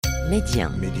ميديان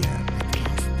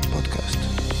بودكاست.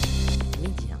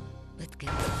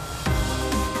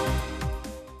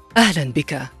 أهلا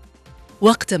بك.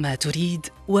 وقتما تريد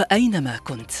وأينما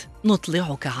كنت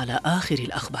نطلعك على آخر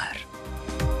الأخبار.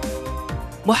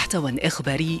 محتوى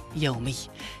إخباري يومي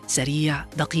سريع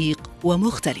دقيق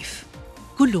ومختلف،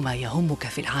 كل ما يهمك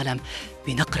في العالم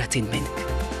بنقرة منك.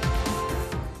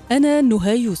 أنا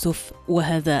نهى يوسف،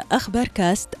 وهذا أخبار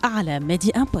كاست على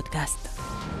ميديان بودكاست.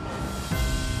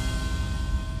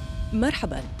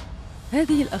 مرحبا.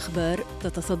 هذه الأخبار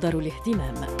تتصدر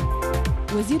الاهتمام.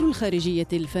 وزير الخارجية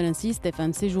الفرنسي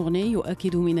ستيفان سيجورني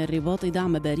يؤكد من الرباط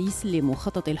دعم باريس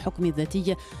لمخطط الحكم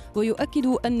الذاتي، ويؤكد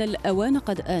أن الأوان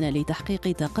قد آن لتحقيق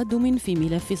تقدم في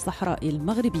ملف الصحراء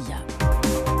المغربية.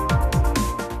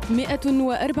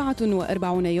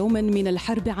 144 يوما من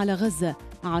الحرب على غزة،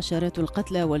 عشرات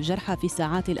القتلى والجرحى في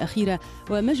الساعات الأخيرة،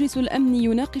 ومجلس الأمن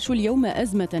يناقش اليوم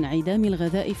أزمة انعدام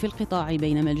الغذاء في القطاع،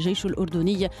 بينما الجيش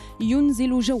الأردني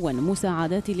ينزل جوا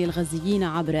مساعدات للغزيين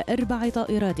عبر 4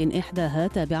 طائرات إحداها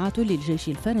تابعة للجيش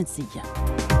الفرنسي.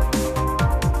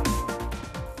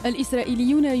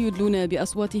 الإسرائيليون يدلون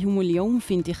بأصواتهم اليوم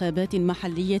في انتخابات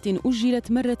محلية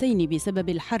أجلت مرتين بسبب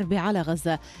الحرب على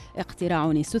غزة،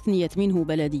 اقتراع استثنيت منه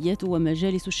بلديات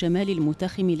ومجالس الشمال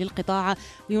المتاخم للقطاع،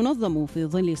 ينظم في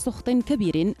ظل سخط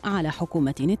كبير على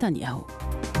حكومة نتنياهو.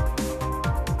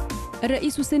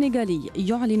 الرئيس السينغالي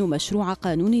يعلن مشروع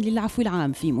قانون للعفو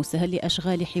العام في مسهل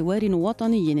أشغال حوار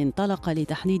وطني انطلق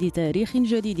لتحديد تاريخ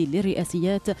جديد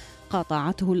للرئاسيات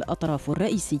قاطعته الأطراف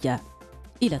الرئيسية.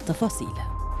 إلى التفاصيل.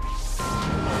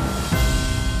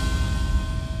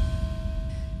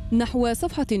 نحو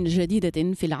صفحة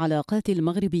جديدة في العلاقات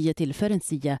المغربية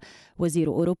الفرنسية، وزير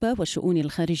أوروبا والشؤون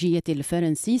الخارجية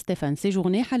الفرنسي ستيفان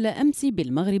سيجورني حل أمس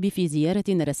بالمغرب في زيارة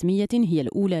رسمية هي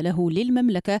الأولى له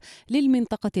للمملكة،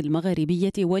 للمنطقة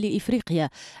المغاربية ولإفريقيا،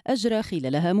 أجرى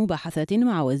خلالها مباحثات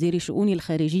مع وزير الشؤون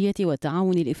الخارجية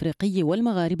والتعاون الإفريقي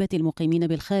والمغاربة المقيمين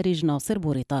بالخارج ناصر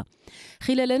بوريطة.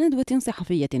 خلال ندوة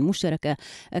صحفية مشتركة،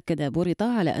 أكد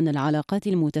بوريطة على أن العلاقات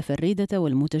المتفردة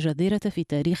والمتجذرة في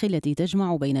التاريخ التي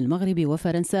تجمع بين المغرب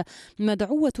وفرنسا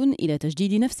مدعوة إلى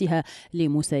تجديد نفسها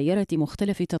لمسايرة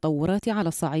مختلف التطورات على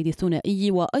الصعيد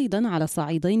الثنائي وأيضا على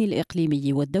الصعيدين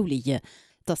الإقليمي والدولي.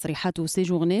 تصريحات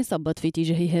سيجورني صبت في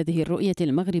اتجاه هذه الرؤية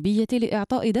المغربية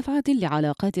لإعطاء دفعة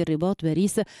لعلاقات الرباط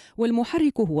باريس،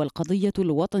 والمحرك هو القضية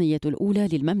الوطنية الأولى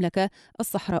للمملكة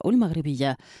الصحراء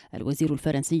المغربية. الوزير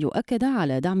الفرنسي أكد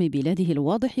على دعم بلاده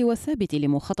الواضح والثابت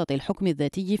لمخطط الحكم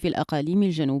الذاتي في الأقاليم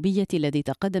الجنوبية الذي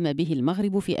تقدم به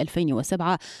المغرب في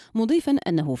 2007، مضيفا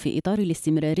أنه في إطار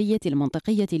الاستمرارية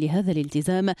المنطقية لهذا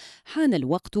الالتزام حان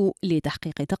الوقت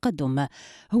لتحقيق تقدم.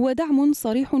 هو دعم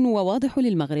صريح وواضح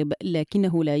للمغرب،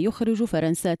 لكنه لا يخرج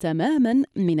فرنسا تماما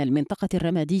من المنطقة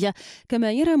الرمادية،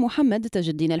 كما يرى محمد تاج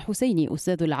الدين الحسيني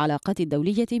أستاذ العلاقات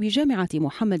الدولية بجامعة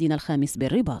محمد الخامس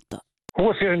بالرباط.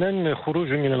 هو فعلا خروج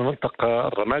من المنطقة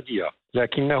الرمادية،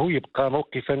 لكنه يبقى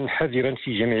موقفا حذرا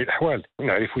في جميع الأحوال.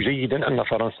 نعرف جيدا أن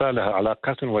فرنسا لها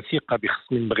علاقات وثيقة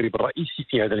بخصم المغرب الرئيسي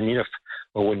في هذا الملف،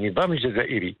 وهو النظام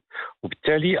الجزائري،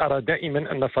 وبالتالي أرى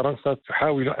دائما أن فرنسا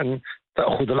تحاول أن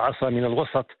تأخذ العصا من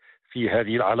الوسط في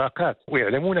هذه العلاقات،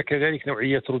 ويعلمون كذلك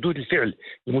نوعية ردود الفعل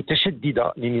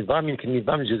المتشددة لنظام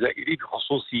كالنظام الجزائري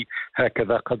بخصوص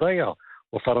هكذا قضايا.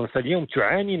 وفرنسا اليوم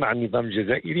تعاني مع النظام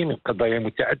الجزائري من قضايا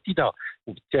متعددة،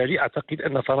 وبالتالي أعتقد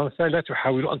أن فرنسا لا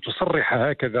تحاول أن تصرح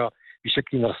هكذا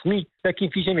بشكل رسمي، لكن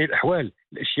في جميع الأحوال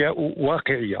الأشياء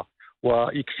واقعية.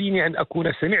 ويكفيني أن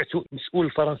أكون سمعت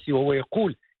مسؤول فرنسي وهو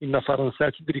يقول إن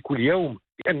فرنسا تدرك اليوم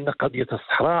بأن قضية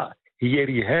الصحراء هي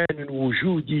رهان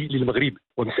وجودي للمغرب،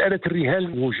 ومسألة الرهان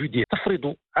الوجودي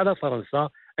تفرض على فرنسا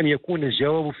أن يكون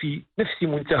الجواب في نفس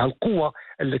منتهى القوة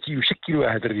التي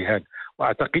يشكلها هذا الرهان.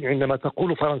 وأعتقد عندما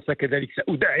تقول فرنسا كذلك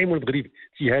سأدعم المغرب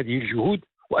في هذه الجهود،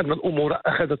 وأن الأمور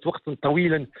أخذت وقتا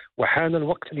طويلا وحان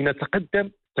الوقت لنتقدم،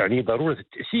 تعني ضرورة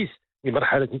التأسيس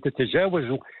لمرحلة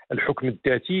تتجاوز الحكم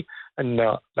الذاتي،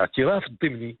 أن الاعتراف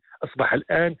الضمني أصبح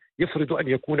الآن يفرض أن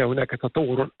يكون هناك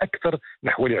تطور أكثر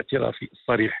نحو الاعتراف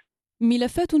الصريح.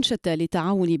 ملفات شتى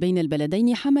للتعاون بين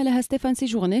البلدين حملها ستيفان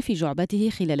سيجورني في جعبته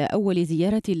خلال أول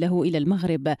زيارة له إلى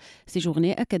المغرب.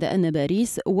 سيجورني أكد أن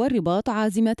باريس والرباط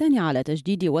عازمتان على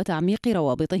تجديد وتعميق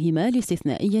روابطهما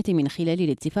الاستثنائية من خلال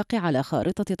الاتفاق على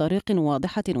خارطة طريق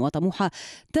واضحة وطموحة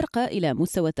ترقى إلى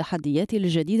مستوى التحديات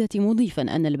الجديدة، مضيفا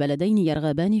أن البلدين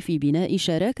يرغبان في بناء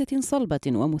شراكة صلبة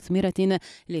ومثمرة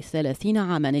ل30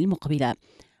 عاما المقبلة.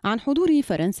 عن حضور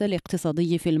فرنسا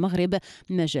الاقتصادي في المغرب،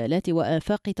 مجالات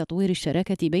وآفاق تطوير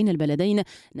الشراكة بين البلدين،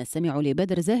 نستمع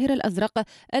لبدر زاهر الأزرق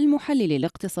المحلل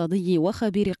الاقتصادي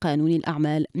وخبير قانون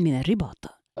الأعمال من الرباط.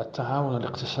 التعاون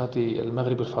الاقتصادي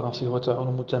المغربي الفرنسي هو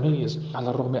تعاون متميز، على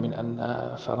الرغم من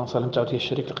أن فرنسا لم تعد هي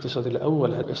الشريك الاقتصادي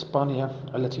الأول. إسبانيا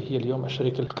التي هي اليوم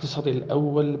الشريك الاقتصادي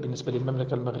الأول بالنسبة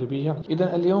للمملكة المغربية. إذن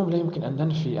اليوم لا يمكن أن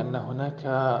ننفي أن هناك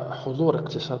حضور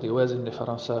اقتصادي وازن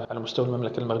لفرنسا على مستوى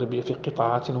المملكة المغربية في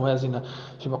قطاعات وازنة،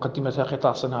 في مقدمتها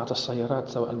قطاع صناعة السيارات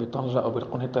سواء بطنجة أو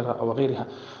بالقنيطرة أو غيرها.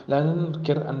 لا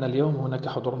ننكر أن اليوم هناك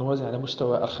حضور وازن على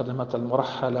مستوى الخدمات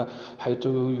المرحلة، حيث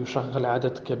يشغل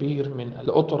عدد كبير من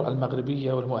الأطر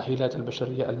المغربية والمؤهلات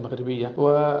البشرية المغربية،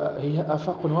 وهي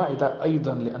آفاق واعدة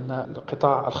أيضا، لأن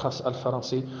القطاع الخاص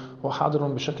الفرنسي هو حاضر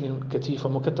بشكل كثيف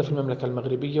ومكثف في المملكة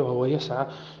المغربية، وهو يسعى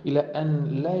إلى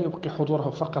أن لا يبقي حضوره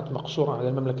فقط مقصورا على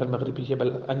المملكة المغربية،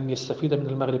 بل أن يستفيد من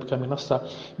المغرب كمنصة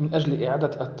من أجل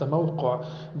إعادة التموقع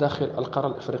داخل القارة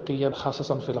الإفريقية،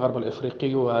 خاصة في الغرب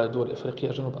الإفريقي ودول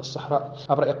إفريقيا جنوب الصحراء،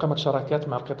 عبر إقامة شراكات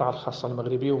مع القطاع الخاص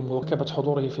المغربي ومواكبة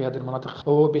حضوره في هذه المناطق.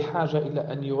 وهو بحاجة إلى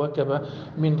أن يواكب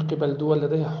من قبل دول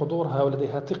لديها حضورها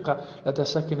ولديها ثقة لدى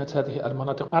ساكنة هذه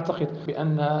المناطق. أعتقد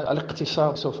بأن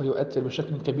الاقتصاد سوف يؤثر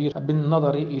بشكل كبير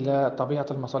بالنظر إلى طبيعة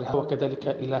المصالح وكذلك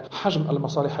إلى حجم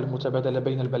المصالح المتبادلة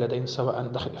بين البلدين سواء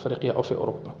داخل إفريقيا أو في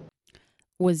أوروبا.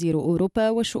 وزير أوروبا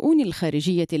والشؤون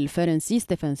الخارجية الفرنسي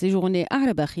ستيفان سيجورني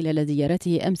أعرب خلال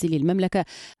زيارته أمس للمملكة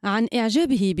عن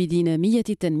إعجابه بدينامية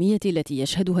التنمية التي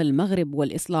يشهدها المغرب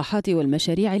والإصلاحات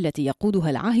والمشاريع التي يقودها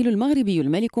العاهل المغربي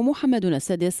الملك محمد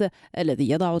السادس، الذي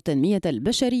يضع التنمية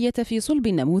البشرية في صلب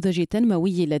النموذج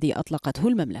التنموي الذي أطلقته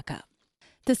المملكة.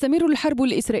 تستمر الحرب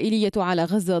الإسرائيلية على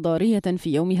غزة ضارية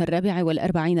في يومها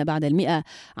 44 بعد 100.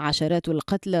 عشرات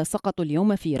القتلى سقطوا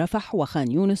اليوم في رفح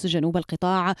وخان يونس جنوب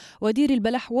القطاع ودير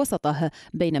البلح وسطه،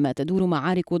 بينما تدور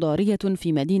معارك ضارية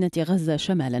في مدينة غزة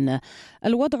شمالا.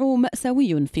 الوضع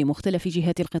مأساوي في مختلف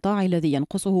جهات القطاع الذي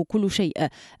ينقصه كل شيء.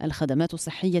 الخدمات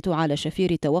الصحية على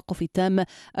شفير التوقف التام،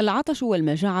 العطش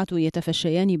والمجاعة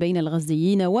يتفشيان بين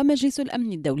الغزيين، ومجلس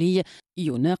الأمن الدولي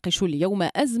يناقش اليوم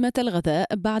أزمة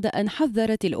الغذاء بعد أن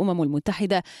حذرت الأمم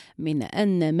المتحدة من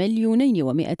أن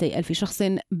 2,200,000 شخص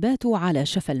باتوا على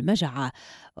شفا المجاعة.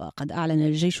 وقد أعلن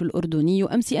الجيش الأردني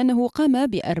أمس أنه قام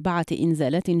ب4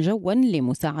 إنزالات جوا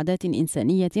لمساعدات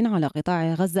إنسانية على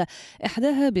قطاع غزة،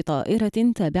 إحداها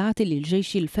بطائرة تابعة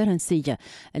للجيش الفرنسي.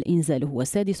 الإنزال هو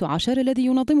ال16 الذي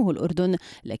ينظمه الأردن،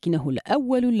 لكنه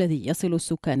الأول الذي يصل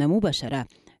السكان مباشرة.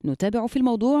 نتابع في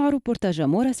الموضوع روبورتاج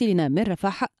مراسلنا من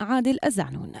رفح عادل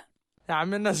الزعنون. يا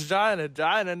عم الناس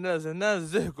جعانة الناس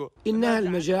زهقوا. إنها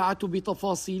المجاعة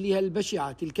بتفاصيلها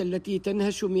البشعة، تلك التي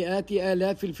تنهش مئات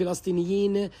آلاف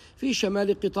الفلسطينيين في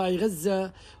شمال قطاع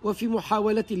غزة. وفي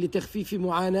محاولة لتخفيف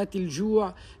معاناة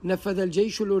الجوع، نفذ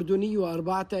الجيش الأردني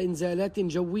 4 إنزالات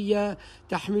جوية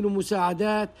تحمل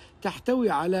مساعدات تحتوي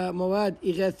على مواد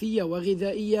إغاثية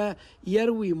وغذائية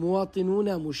يروي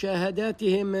مواطنون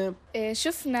مشاهداتهم.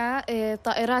 شفنا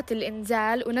طائرات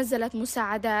الإنزال ونزلت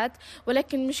مساعدات،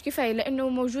 ولكن مش كفاية لأنه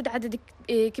موجود عدد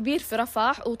كبير في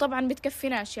رفح، وطبعا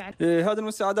بتكفيناش يعني. هذه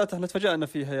المساعدات احنا تفاجأنا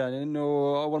فيها، يعني انه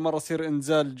اول مرة يصير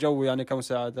انزال جوي يعني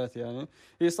كمساعدات. يعني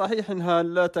هي صحيح انها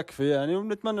لا تكفي يعني،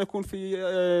 ونتمنى يكون في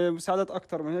مساعدات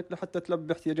اكثر من هيك لحتى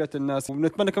تلبي احتياجات الناس،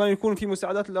 ونتمنى كمان يكون في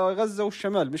مساعدات لغزة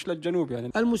والشمال مش للجنوب.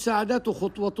 يعني المساعدات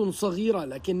خطوة صغيرة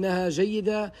لكنها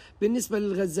جيدة بالنسبة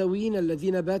للغزاويين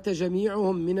الذين بات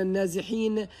جميعهم من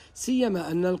النازحين،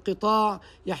 سيما أن القطاع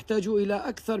يحتاج إلى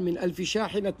أكثر من 1000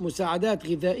 شاحنة مساعدات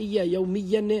غذائية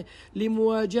يوميا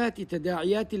لمواجهة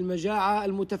تداعيات المجاعة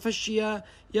المتفشية.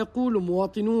 يقول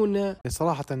مواطنون: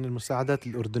 صراحة المساعدات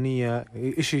الأردنية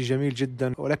شيء جميل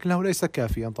جدا، ولكنه ليس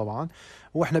كافيا طبعا،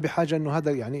 واحنا بحاجة انه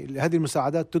هذه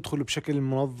المساعدات تدخل بشكل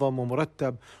منظم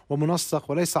ومرتب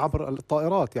ومنسق، وليس عبر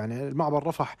الطائرات. يعني المعبر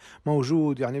رفح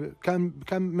موجود، يعني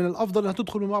كان من الافضل انها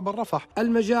تدخل من معبر رفح.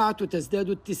 المجاعة تزداد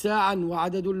اتساعا،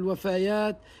 وعدد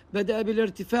الوفيات بدأ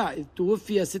بالارتفاع، إذ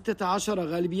توفي 16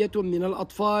 غالبية من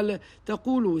الأطفال،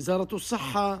 تقول وزارة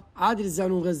الصحة. عادل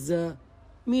الزعنون، غزة،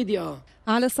 ميديا.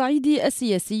 على الصعيد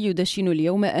السياسي، يدشن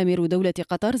اليوم آمر دولة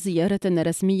قطر زيارة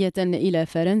رسمية إلى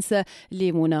فرنسا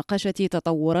لمناقشة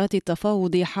تطورات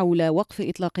التفاوض حول وقف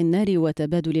إطلاق النار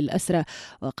وتبادل الأسرى.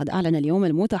 وقد أعلن اليوم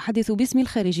المتحدث باسم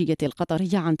الخارجية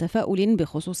القطرية عن تفاؤل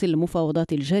بخصوص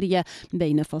المفاوضات الجارية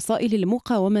بين فصائل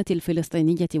المقاومة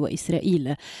الفلسطينية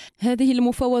وإسرائيل. هذه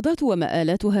المفاوضات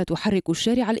ومآلاتها تحرك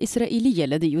الشارع الإسرائيلي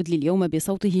الذي يدلي اليوم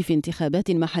بصوته في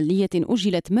انتخابات محلية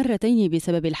أجلت مرتين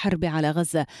بسبب الحرب على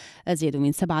غزة. أزيد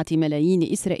من 7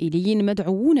 ملايين إسرائيلي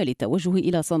مدعوون للتوجه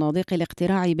إلى صناديق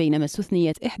الاقتراع، بينما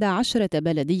استثنيت 11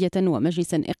 بلدية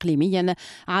ومجلسا إقليميا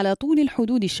على طول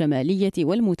الحدود الشمالية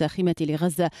والمتاخمة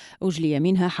لغزة، أجلي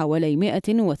منها حوالي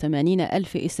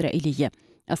 180,000 إسرائيلي.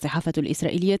 الصحافة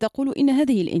الإسرائيلية تقول إن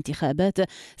هذه الانتخابات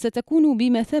ستكون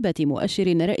بمثابة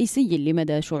مؤشر رئيسي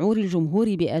لمدى شعور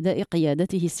الجمهور بأداء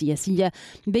قيادته السياسية،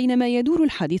 بينما يدور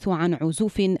الحديث عن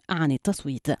عزوف عن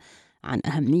التصويت. عن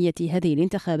أهمية هذه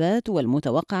الانتخابات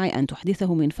والمتوقع أن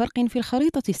تحدثه من فرق في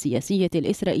الخريطة السياسية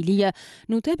الإسرائيلية،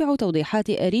 نتابع توضيحات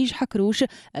أريج حكروش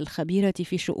الخبيرة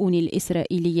في الشؤون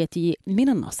الإسرائيلية من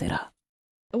الناصرة.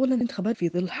 أولا الانتخابات في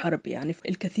ظل حرب، يعني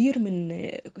الكثير من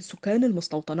سكان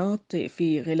المستوطنات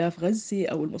في غلاف غزة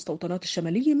أو المستوطنات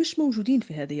الشمالية مش موجودين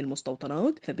في هذه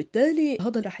المستوطنات، فبالتالي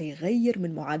هذا رح يغير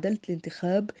من معادلة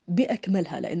الانتخاب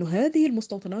بأكملها، لأنه هذه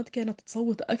المستوطنات كانت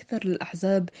تصوت أكثر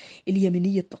للأحزاب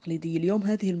اليمينية التقليدية. اليوم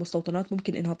هذه المستوطنات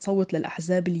ممكن إنها تصوت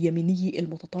للأحزاب اليمينية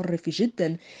المتطرفة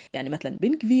جدا، يعني مثلا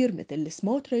بن كفير، مثل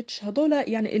سموتريتش، هذول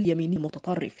يعني اليميني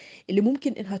المتطرف اللي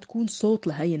ممكن إنها تكون صوت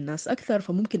لهاي الناس أكثر،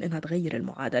 فممكن إنها تغير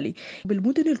المعادلة.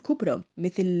 بالمدن الكبرى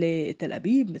مثل تل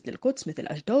أبيب، مثل القدس، مثل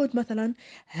أشدود مثلا،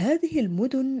 هذه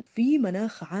المدن في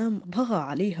مناخ عام ضغى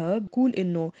عليها، بقول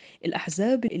إنه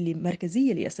الأحزاب اللي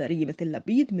مركزية اليسارية مثل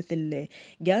لبيد، مثل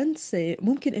جانس،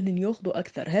 ممكن إن يأخذوا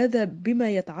أكثر. هذا بما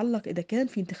يتعلق إذا كان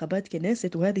في انتخابات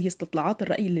كنيسة، وهذه استطلاعات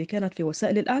الرأي اللي كانت في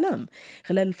وسائل الإعلام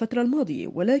خلال الفترة الماضية،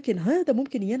 ولكن هذا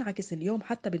ممكن ينعكس اليوم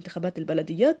حتى بانتخابات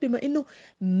البلديات، بما إنه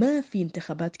ما في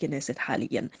انتخابات كنيسة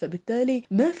حاليا، فبالتالي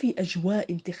ما في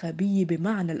أجواء انتخابية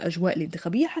بمعنى الأجواء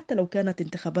الانتخابية حتى لو كانت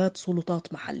انتخابات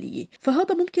سلطات محلية.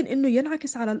 فهذا ممكن أنه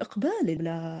ينعكس على الإقبال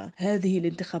لهذه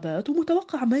الانتخابات،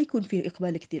 ومتوقع ما يكون فيه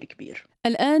إقبال كتير كبير.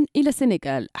 الآن إلى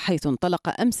السينغال، حيث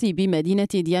انطلق أمس بمدينة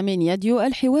ديامين ياديو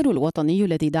الحوار الوطني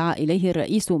الذي دعا إليه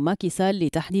الرئيس ماكي سال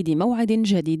لتحديد موعد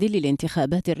جديد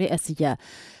للانتخابات الرئاسية.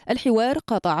 الحوار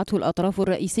قاطعته الأطراف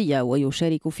الرئيسية،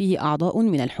 ويشارك فيه أعضاء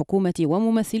من الحكومة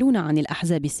وممثلون عن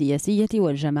الأحزاب السياسية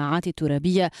والجماعات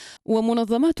الترابية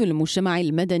ومنظمات المجتمع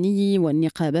المدني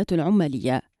والنقابات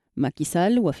العمالية. ماكي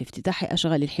سال وفي افتتاح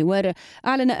أشغال الحوار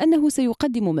أعلن أنه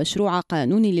سيقدم مشروع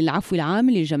قانون للعفو العام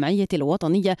للجمعية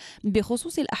الوطنية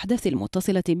بخصوص الأحداث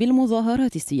المتصلة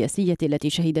بالمظاهرات السياسية التي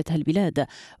شهدتها البلاد.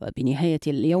 وبنهاية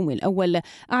اليوم الأول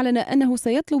أعلن أنه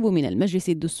سيطلب من المجلس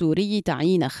الدستوري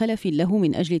تعيين خلف له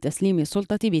من أجل تسليم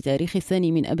السلطة بتاريخ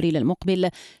 2 أبريل المقبل،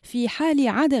 في حال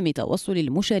عدم توصل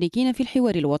المشاركين في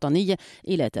الحوار الوطني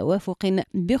إلى توافق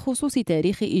بخصوص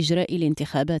تاريخ إجراء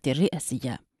الانتخابات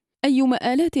الرئاسية. أي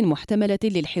مآلات محتملة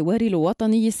للحوار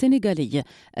الوطني السنغالي؟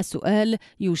 السؤال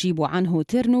يجيب عنه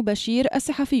تيرنو بشير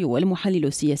الصحفي والمحلل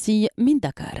السياسي من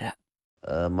دكار.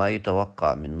 ما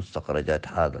يتوقع من مستخرجات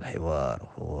هذا الحوار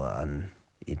هو أن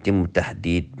يتم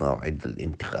تحديد موعد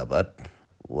الانتخابات،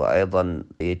 وأيضا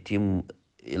يتم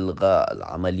إلغاء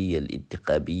العملية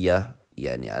الانتخابية،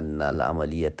 يعني أن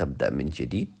العملية تبدأ من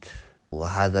جديد.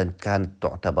 وهذا كانت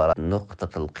تعتبر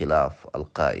نقطة الخلاف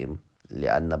القائم،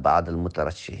 لأن بعض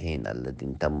المترشحين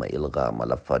الذين تم إلغاء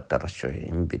ملفات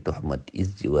ترشحهم بتهمة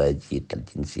ازدواجية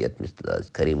الجنسيات مثل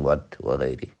كريم واد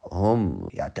وغيره، هم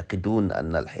يعتقدون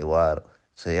أن الحوار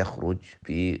سيخرج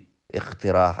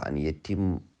باقتراح أن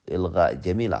يتم إلغاء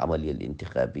جميع العملية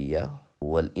الانتخابية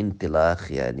والانطلاق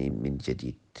يعني من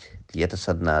جديد،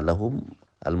 ليتسنى لهم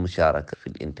المشاركة في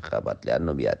الانتخابات،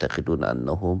 لأنهم يعتقدون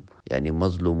أنهم يعني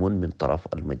مظلومون من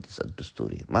طرف المجلس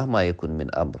الدستوري مهما يكون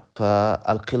من أمر.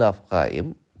 فالخلاف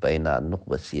قائم بين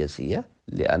النخبة السياسية،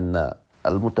 لأن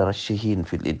المترشحين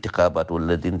في الانتخابات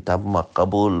والذين تم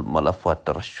قبول ملفات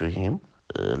ترشحهم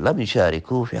لم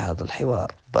يشاركوا في هذا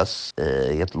الحوار، بس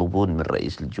يطلبون من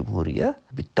رئيس الجمهورية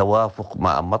بالتوافق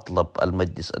مع مطلب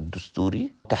المجلس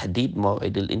الدستوري تحديد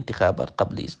موعد الانتخابات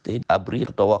قبل 2 أبريل.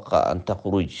 توقع أن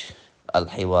تخرج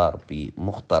الحوار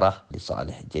بمقترح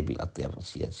لصالح جميع الأطياف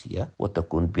السياسية،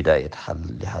 وتكون بداية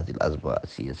حل لهذه الأزمة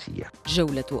السياسية.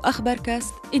 جولة أخبار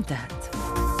كاست انتهت.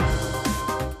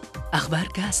 أخبار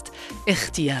كاست،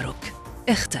 اختيارك،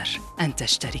 اختر أن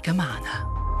تشترك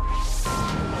معنا.